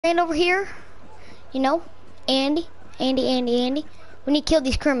And over here, you know, Andy. We need to kill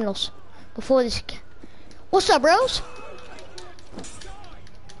these criminals before this. What's up, bros?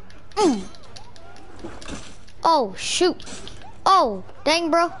 Oh, shoot. Oh,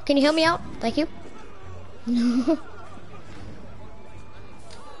 dang, bro. Can you help me out? Thank you.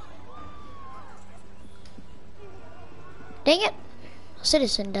 Dang it. A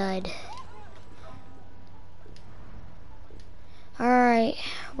citizen died. Alright,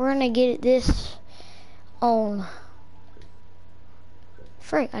 we're gonna get this on.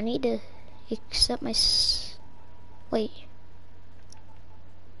 Frick, I need to accept my wait.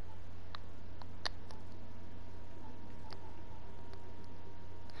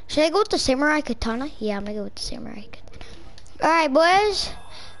 Should I go with the samurai katana? Yeah, I'm gonna go with the samurai katana. Alright, boys.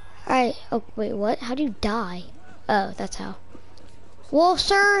 Alright, oh, wait, what? How do you die? Oh, that's how. Well,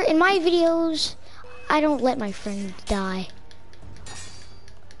 sir, in my videos, I don't let my friends die.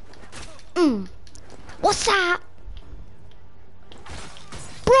 What's that?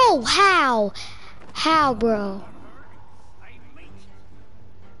 Bro, how? How, bro?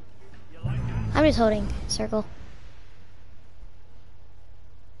 I'm just holding circle.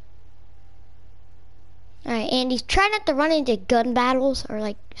 Alright, Andy, try not to run into gun battles or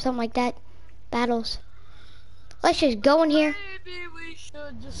like something like that. Battles. Let's just go in here. Maybe we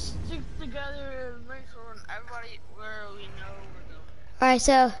should just stick together and make sure everybody where we know we're going. Alright,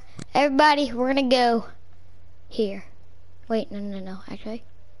 so everybody, we're gonna go here. Wait, no, actually.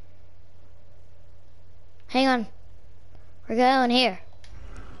 Hang on. We're going here.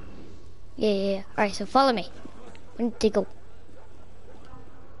 Yeah. Alright, so follow me. We need to go.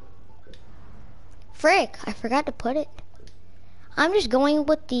 Frick, I forgot to put it. I'm just going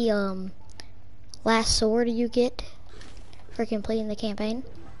with the last sword you get for completing the campaign,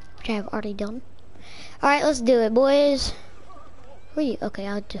 which I have already done. Alright, let's do it, boys. Who are you? Okay,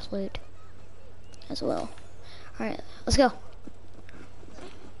 I'll just loot as well. Alright, let's go.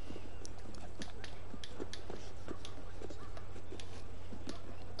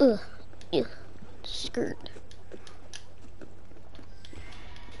 Ugh, skirt.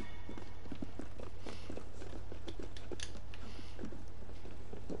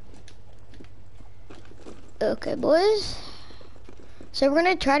 Okay, boys. So we're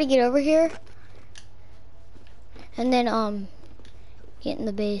gonna try to get over here, and then get in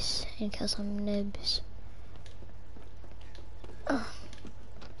the base and kill some nibs.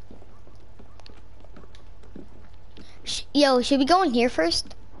 Yo, should we go in here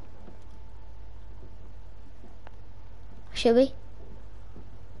first? Should we?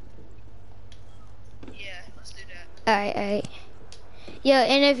 Yeah, let's do that. Alright. Yeah,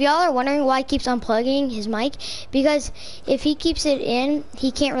 and if y'all are wondering why he keeps unplugging his mic, because if he keeps it in,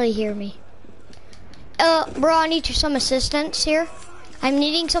 he can't really hear me. Bro, I need some assistance here. I'm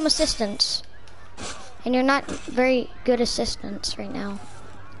needing some assistance. And you're not very good assistance right now.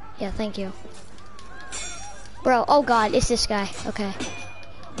 Yeah, thank you. Bro, oh god, it's this guy. Okay.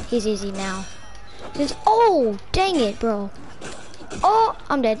 He's easy now. Oh, dang it, bro. Oh,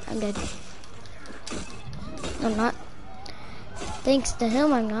 I'm dead. I'm not. Thanks to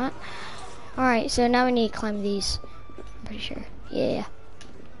him, I'm not. Alright, so now we need to climb these. I'm pretty sure. Yeah.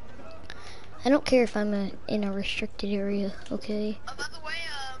 I don't care if I'm in a restricted area, okay? Oh, by the way,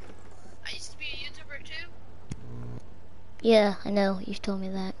 I used to be a YouTuber too. Yeah, I know. You've told me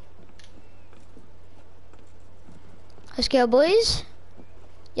that. Let's go, boys.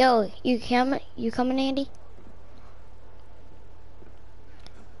 Yo, you coming, Andy?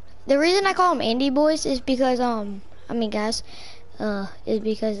 The reason I call him Andy, boys, is because, guys, is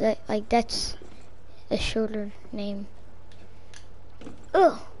because that's a shorter name.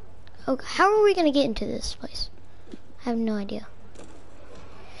 Ugh. Okay, how are we gonna get into this place? I have no idea.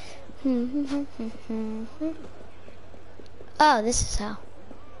 Oh, this is how.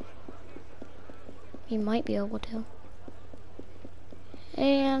 We might be able to.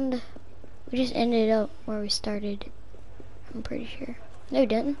 And we just ended up where we started. I'm pretty sure. No, we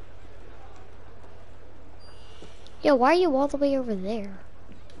didn't. Yo, why are you all the way over there?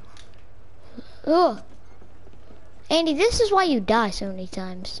 Ugh. Andy, this is why you die so many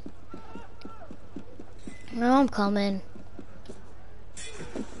times. No, I'm coming.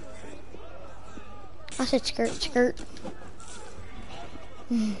 I said skirt.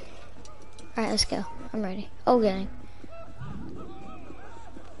 Alright, let's go. I'm ready. Oh, gang.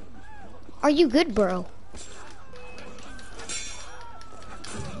 Are you good, bro?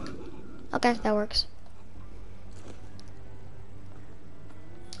 Okay, that works.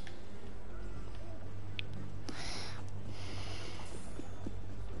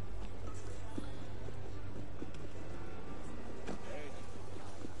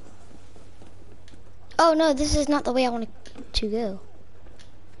 Oh no, this is not the way I wanted to go.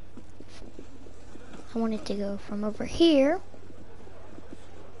 I wanted to go from over here.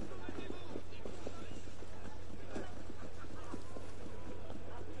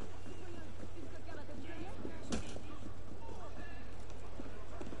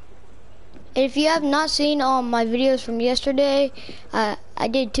 If you have not seen my videos from yesterday, I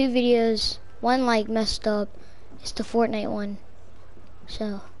did 2 videos. One like messed up. It's the Fortnite one.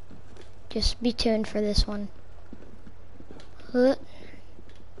 So just be tuned for this one. Oh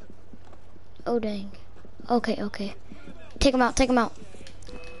dang. Okay. Take him out, take him out.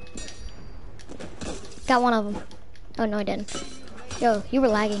 Got one of them. Oh no, I didn't. Yo, you were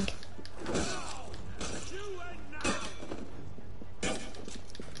lagging.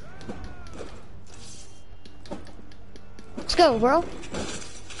 Let's go, bro.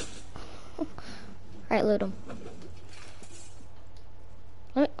 Alright, loot him.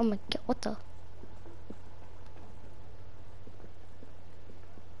 Oh my god, what the?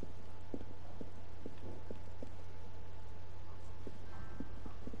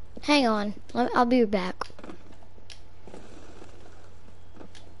 Hang on, I'll be back.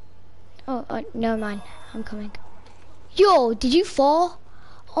 Oh, never mind. I'm coming. Yo, did you fall?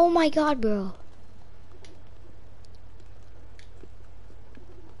 Oh my god, bro.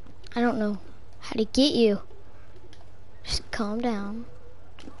 I don't know how to get you. Just calm down.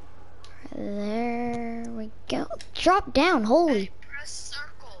 There we go. Drop down, holy. Hey, press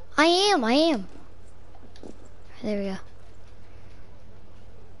circle. I am. There we go.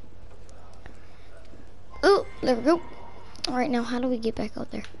 Oh, there we go. Alright, now how do we get back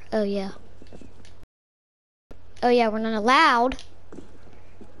up there? Oh, yeah. Oh, yeah, we're not allowed.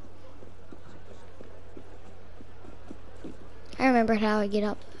 I remember how I got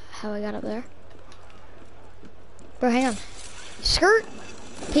up there. Bro, hang on. Skirt!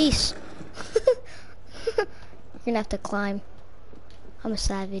 Peace. You're gonna have to climb. I'm a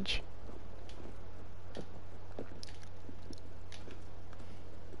savage.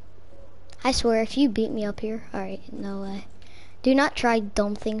 I swear, if you beat me up here, alright, no way. Do not try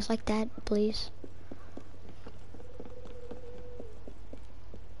dumb things like that, please.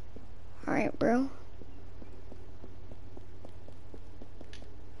 Alright, bro.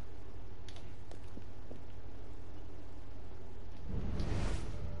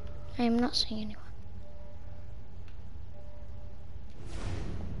 I am not seeing anyone.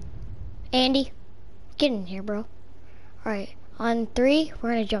 Andy, get in here, bro. Alright, on 3, we're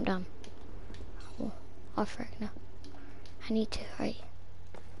gonna jump down. Oh, frick, no. I need to, alright.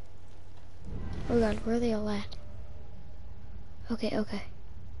 Oh god, where are they all at? Okay.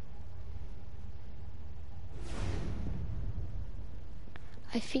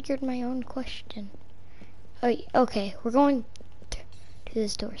 I figured my own question. Oh, okay, we're going to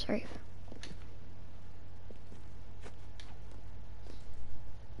this door, sorry.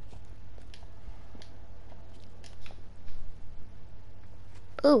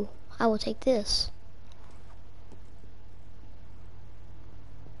 Ooh, I will take this.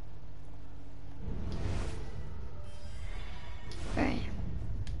 Alright.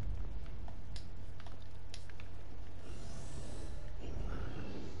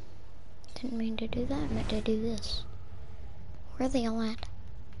 Didn't mean to do that, I meant to do this. Where are they all at?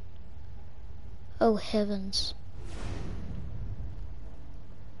 Oh heavens.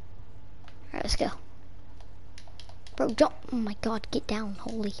 Alright, let's go. Bro, jump! Oh my god, get down,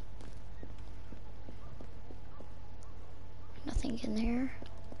 holy. Nothing in there.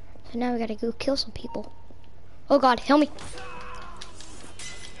 So now we gotta go kill some people. Oh god, help me!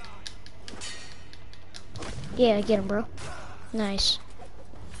 Yeah, get him, bro. Nice.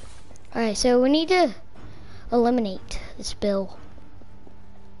 Alright, so we need to eliminate this Bill.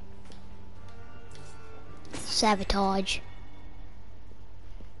 Sabotage.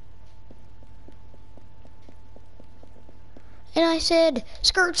 And I said,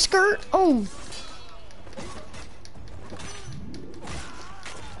 skirt, skirt, oh.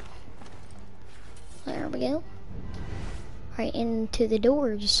 There we go. Right into the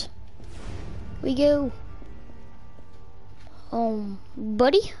doors we go.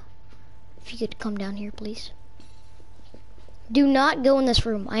 Buddy, if you could come down here, please. Do not go in this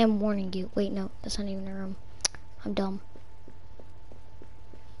room. I am warning you. Wait, no, that's not even a room. I'm dumb.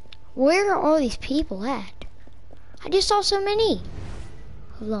 Where are all these people at? I just saw so many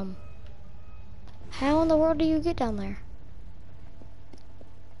of them. How in the world do you get down there?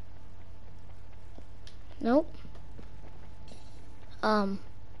 Nope.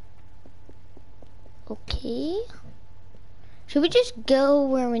 Okay. Should we just go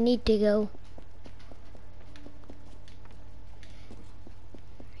where we need to go?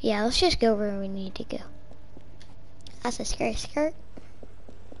 Yeah, let's just go where we need to go. That's a scary skirt.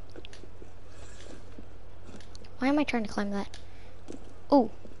 Why am I trying to climb that? Oh,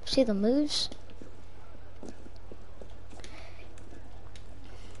 see the moves?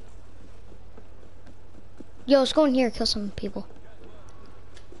 Yo, let's go in here and kill some people.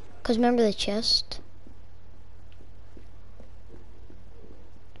 Cause remember the chest?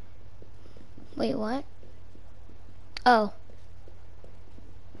 Wait, what? Oh.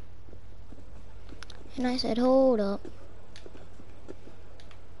 And I said, hold up.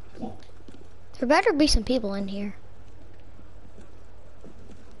 There better be some people in here.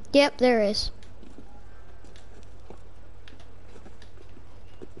 Yep, there is.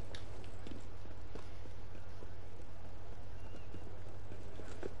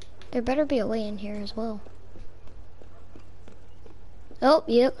 There better be a way in here as well. Oh,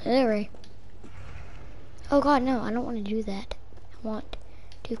 yep, there is. Oh god, no, I don't want to do that. I want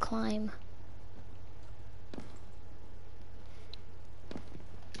to climb.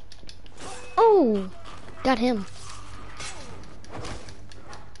 Oh, got him.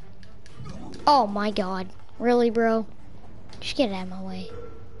 Oh my god. Really, bro? Just get out of my way.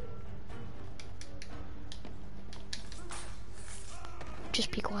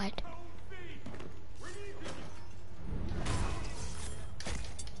 Just be quiet.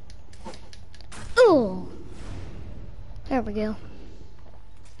 Oh, there we go.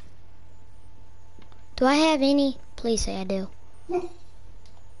 Do I have any? Please say I do.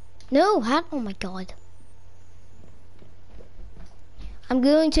 No, how? Oh my god. I'm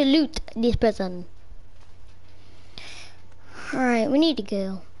going to loot this person. Alright, we need to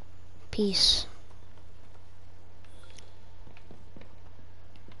go. Peace.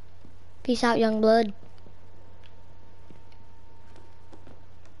 Peace out, young blood.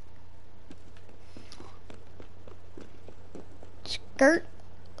 Skirt.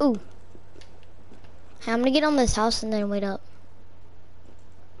 Ooh. I'm gonna get on this house and then wait up.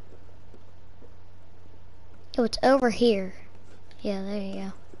 Oh, it's over here. Yeah, there you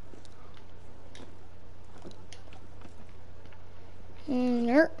go.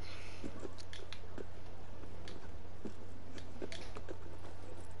 Nope.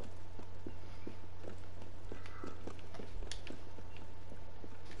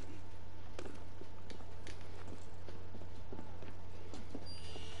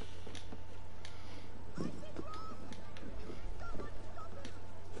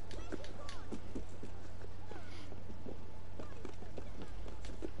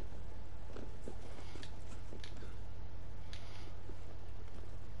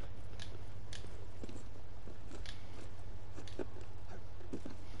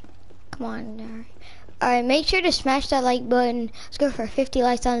 Come on. Alright, make sure to smash that like button. Let's go for 50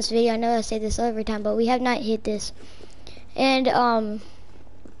 likes on this video. I know I say this every time, but we have not hit this. And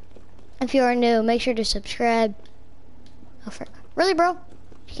if you are new, make sure to subscribe. Oh, really, bro?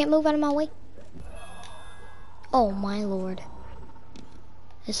 You can't move out of my way? Oh my lord.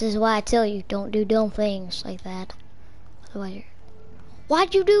 This is why I tell you, don't do dumb things like that. Otherwise,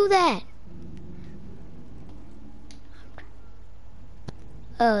 why'd you do that?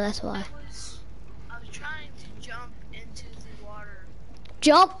 Oh, that's why. I was trying to jump into the water.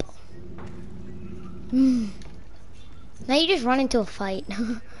 Jump! Now you just run into a fight.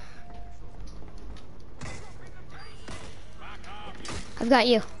 I've got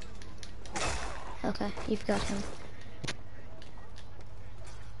you. Okay, you've got him.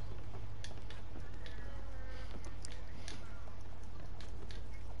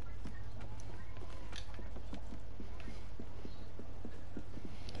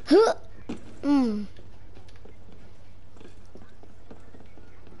 Huh.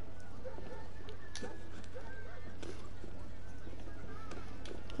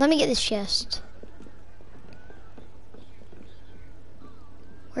 Let me get this chest.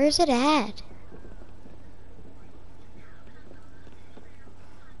 Where is it at?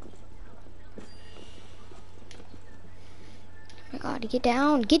 Oh my god, get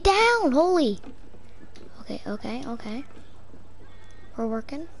down. Get down, holy. Okay. We're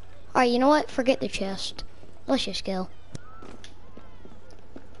working. Alright, you know what? Forget the chest. Let's just go.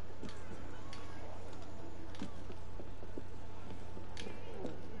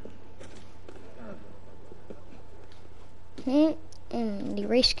 The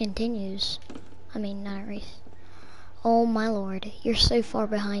race continues. I mean, not a race. Oh my lord, you're so far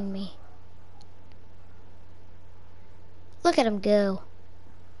behind me. Look at him go.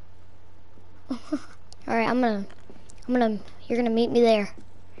 Alright, you're gonna meet me there.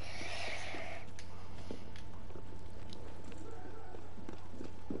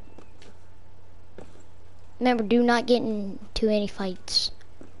 Remember, do not get into any fights.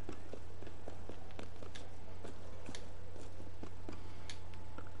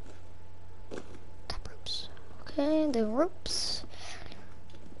 And the ropes.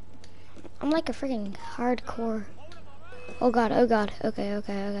 I'm like a freaking hardcore. Oh god, oh god. Okay,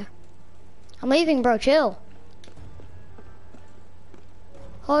 okay, okay. I'm leaving, bro. Chill.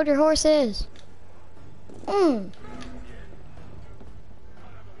 Hold your horses. Alright,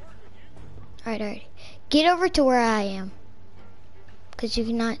 alright. Get over to where I am. Because you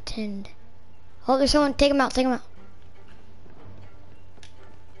cannot tend. Oh, there's someone. Take him out, take him out.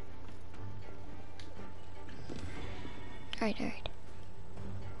 Alright, alright.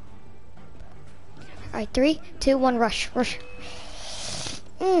 Alright, 3, 2, 1, rush, rush.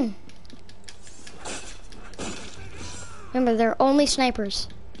 Remember, they're only snipers.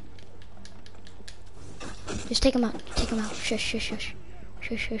 Just take them out, take them out. Shush, shush, shush.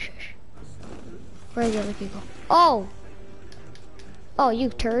 Shush, shush, shush. Where are the other people? Oh! Oh, you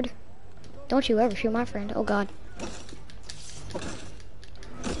turd. Don't you ever shoot my friend. Oh, God.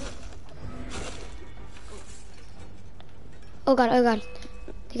 Oh, God, oh, God.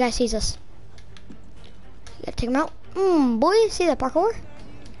 The guy sees us. You gotta take him out. Boy, see that parkour?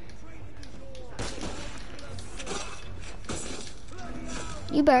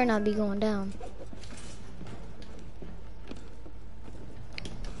 You better not be going down.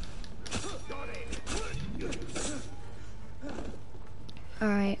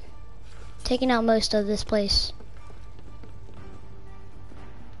 Alright. Taking out most of this place.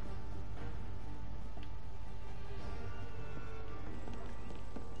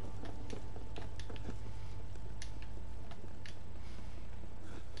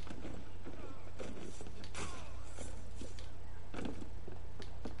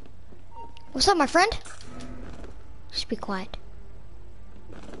 What's up, my friend? Just be quiet.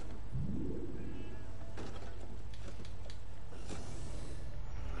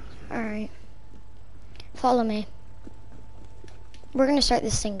 Alright. Follow me. We're gonna start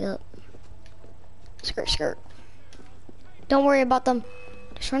this thing up. Skirt, skirt. Don't worry about them.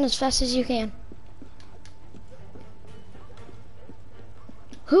 Just run as fast as you can.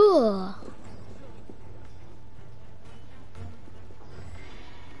 Hoo!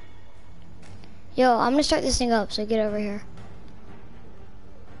 Yo, I'm gonna start this thing up, so get over here.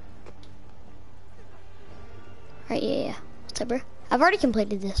 Alright, yeah. What's up, bro? I've already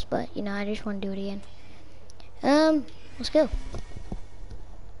completed this, but, you know, I just want to do it again. Let's go.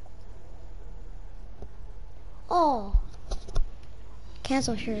 Oh.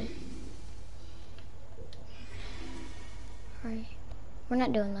 Cancel shirt. Alright. We're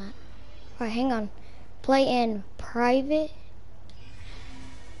not doing that. Alright, hang on. Play in private.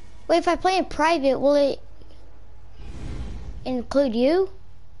 Wait, if I play in private, will it include you?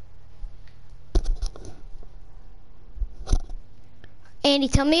 Andy,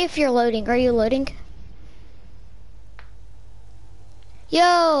 tell me if you're loading. Are you loading?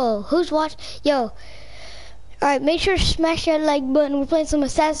 Yo, who's watching? Yo. Alright, make sure to smash that like button. We're playing some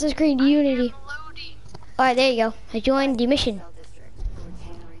Assassin's Creed Unity. Alright, there you go. I joined the mission.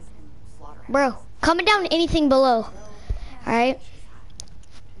 Bro, comment down anything below. Alright.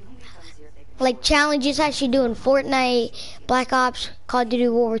 Like challenges actually doing Fortnite, Black Ops, Call of Duty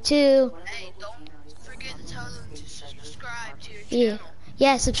World War II. Hey, don't forget to tell them to subscribe to your channel.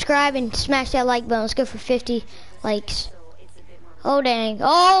 Yeah, subscribe and smash that like button. Let's go for 50 likes. Oh, dang.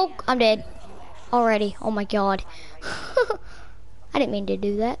 Oh, I'm dead. Already. Oh, my God. I didn't mean to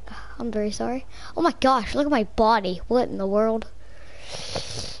do that. I'm very sorry. Oh, my gosh. Look at my body. What in the world?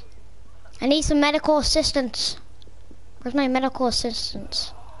 I need some medical assistance. Where's my medical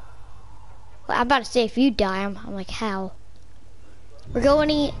assistance? Well, I'm about to say if you die, I'm like, how? We're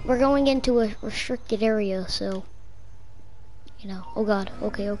going into a restricted area, so you know. Oh God.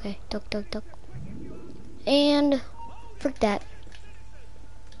 Okay, okay. Duck, duck, duck. And frick that.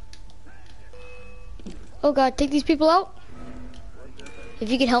 Oh God, take these people out.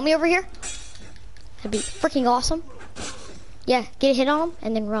 If you can help me over here, that'd be freaking awesome. Yeah, get a hit on them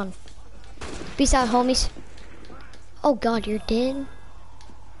and then run. Peace out, homies. Oh God, you're dead.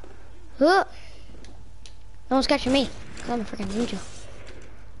 No one's catching me. I'm a freaking ninja.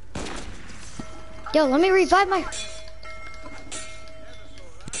 Yo, let me revive my...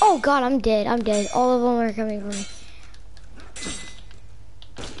 Oh God, I'm dead. I'm dead. All of them are coming for me.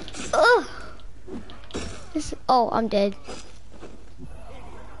 Ugh. Oh, I'm dead.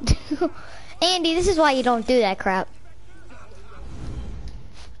 Andy, this is why you don't do that crap.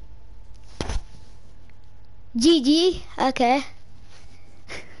 GG. Okay.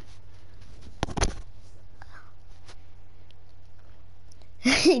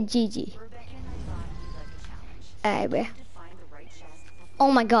 GG. Alright, bro.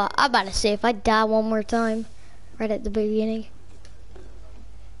 Oh my God, I'm about to say if I die one more time, right at the beginning,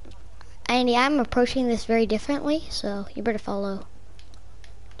 Andy, I'm approaching this very differently, so you better follow.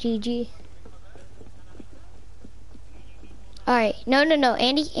 GG. Alright, no,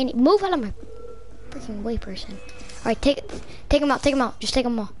 Andy, move out of my freaking way, person. Alright, take him out, just take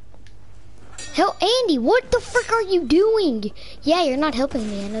him all. Hell, Andy, what the frick are you doing? Yeah, you're not helping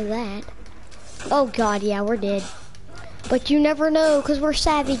me, I know that. Oh god, yeah, we're dead. But you never know, because we're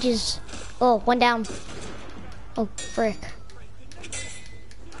savages. Oh, one down. Oh, frick.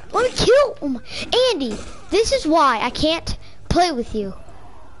 Let me kill him. Andy, this is why I can't play with you.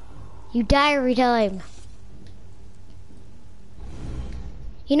 You die every time.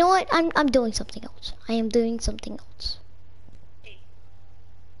 You know what? I'm doing something else. I am doing something else.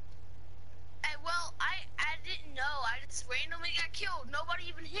 Well, I didn't know. I just randomly got killed. Nobody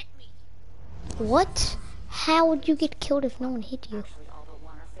even hit me. What? How would you get killed if no one hit you?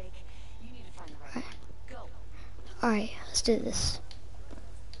 Alright, let's do this.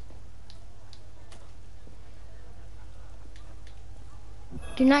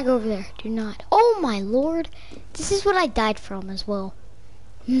 Do not go over there. Do not. Oh my lord. This is what I died from as well.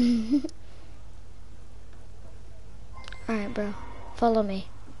 Alright, bro. Follow me.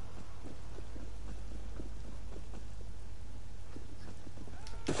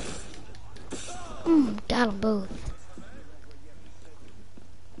 Got them both.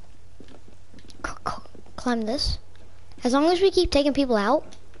 Climb this. As long as we keep taking people out.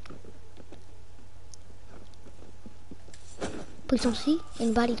 Please don't see.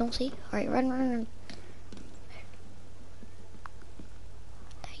 Anybody don't see. Alright, run.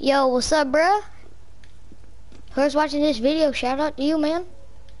 Yo, what's up, bruh? Whoever's watching this video, shout out to you, man.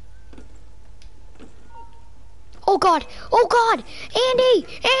 Oh god! Andy!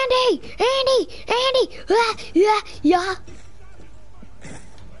 Yeah.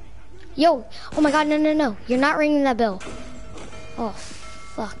 Yo, oh my god, no. You're not ringing that bell. Oh,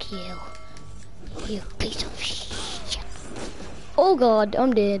 fuck you. You piece of shit. Oh god,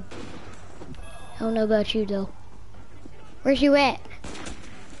 I'm dead. I don't know about you though. Where's you at?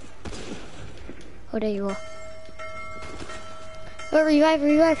 Oh, there you are. Oh,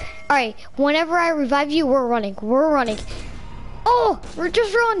 revive. Alright, whenever I revive you, we're running. Oh,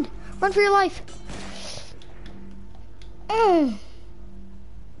 just run. Run for your life.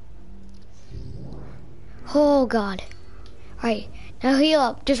 Oh god. Alright, now heal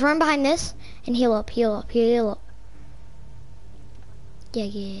up. Just run behind this and heal up.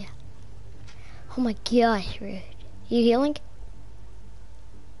 Yeah. Oh my gosh, Rude. You healing?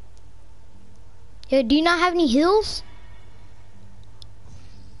 Yo, do you not have any heals?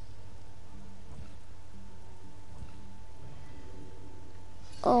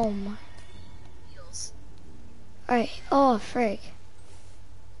 Oh my. Heals. Alright, oh frick.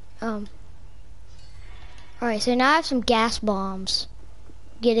 Alright, so now I have some gas bombs.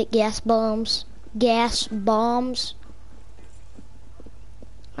 Get it, gas bombs? Gas bombs.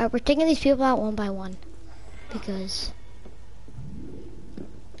 Alright, we're taking these people out one by one. Because...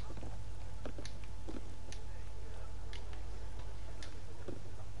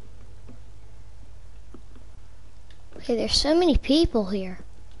 Okay, there's so many people here.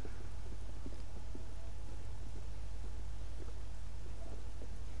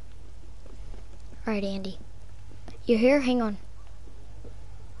 Alright, Andy. You're here? Hang on.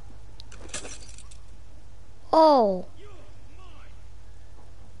 Oh!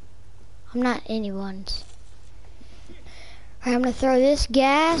 I'm not anyone's. Alright, I'm gonna throw this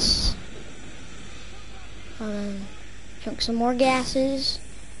gas. Chunk some more gases.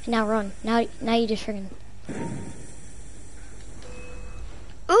 And now run. Now you just freaking...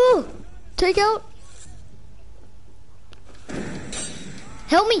 Ooh! Take out!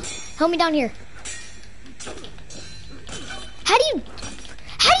 Help me! Help me down here. How do you...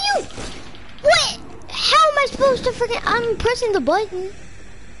 What? How am I supposed to freaking... I'm pressing the button.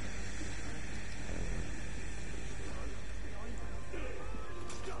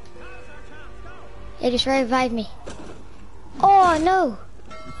 It just revived me. Oh no!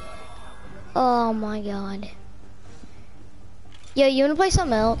 Oh my god. Yo, you wanna play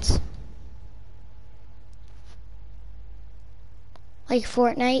something else? Like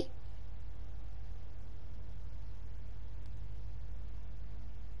Fortnite?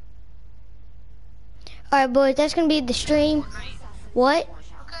 Alright boys, that's gonna be the stream. What?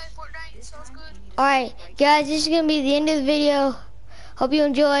 Okay, Fortnite, sounds good. Alright, guys, this is gonna be the end of the video. Hope you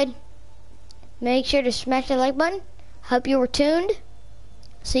enjoyed. Make sure to smash the like button. Hope you were tuned.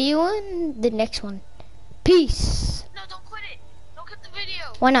 See you in the next one. Peace. No, don't quit it. Don't quit the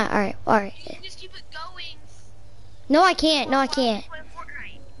video. Why not? Alright. Just keep it going. No, I can't.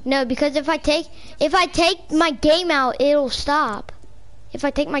 No, because if I take my game out, it'll stop. If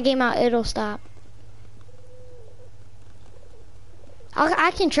I take my game out, it'll stop.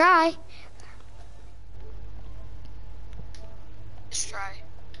 I can try. Just try.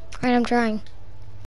 Alright, I'm trying.